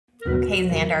Okay,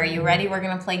 Xander, are you ready? We're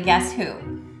gonna play Guess Who.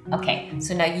 Okay,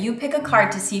 so now you pick a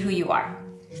card to see who you are.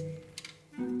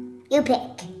 You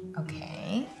pick.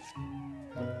 Okay.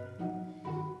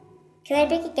 Can I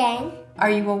pick again? Are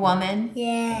you a woman?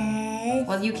 Yes.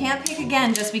 Well, you can't pick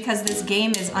again just because this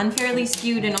game is unfairly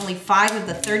skewed and only 5 of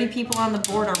the 30 people on the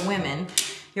board are women.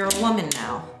 You're a woman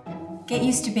now. Get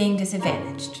used to being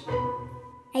disadvantaged.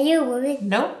 Are you a woman?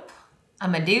 Nope,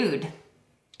 I'm a dude.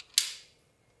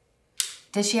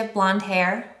 Does she have blonde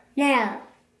hair? No.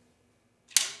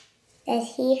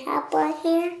 Does he have blonde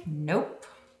hair? Nope.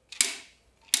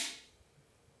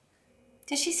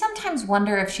 Does she sometimes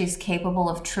wonder if she's capable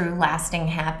of true, lasting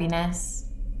happiness?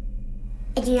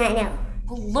 I do not know.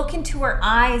 Well, look into her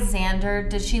eyes, Xander.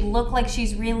 Does she look like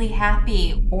she's really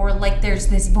happy? Or like there's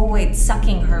this void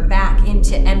sucking her back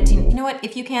into empty... You know what?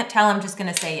 If you can't tell, I'm just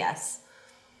gonna say yes.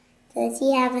 Does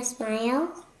he have a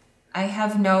smile? I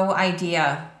have no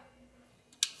idea.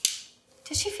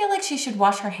 Does she feel like she should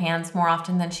wash her hands more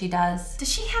often than she does? Does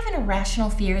she have an irrational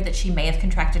fear that she may have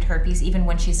contracted herpes even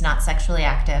when she's not sexually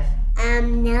active?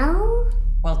 No.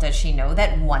 Well, does she know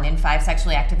that 1 in 5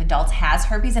 sexually active adults has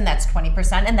herpes and that's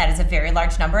 20% and that is a very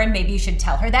large number and maybe you should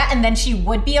tell her that and then she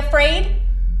would be afraid?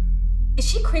 Is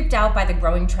she creeped out by the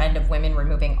growing trend of women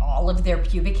removing all of their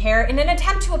pubic hair in an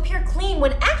attempt to appear clean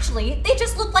when actually they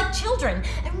just look like children?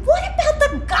 And what about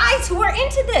the guys who are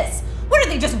into this? What are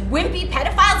they, just wimpy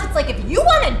pedophiles? It's like if you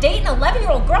want to date an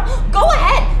 11-year-old girl, go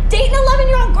ahead, date an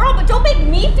 11-year-old girl, but don't make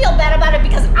me feel bad about it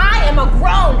because I am a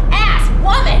grown-ass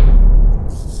woman.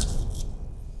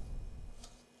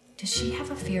 Does she have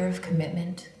a fear of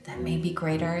commitment that may be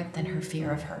greater than her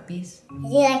fear of herpes?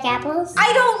 Does he like apples?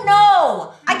 I don't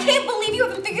know! I can't believe you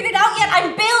haven't figured it out yet.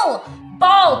 I'm Bill!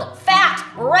 Bald, fat,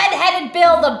 red-headed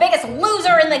Bill, the biggest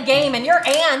loser in the game, and you're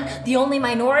Anne, the only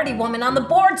minority woman on the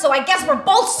board, so I guess we're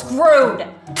both screwed!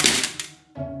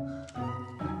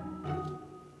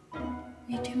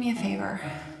 Will you do me a favor?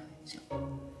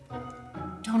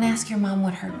 Don't ask your mom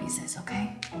what herpes is,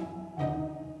 okay?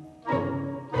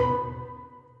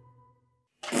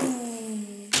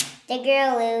 The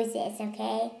girl loses,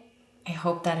 okay? I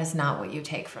hope that is not what you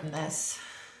take from this.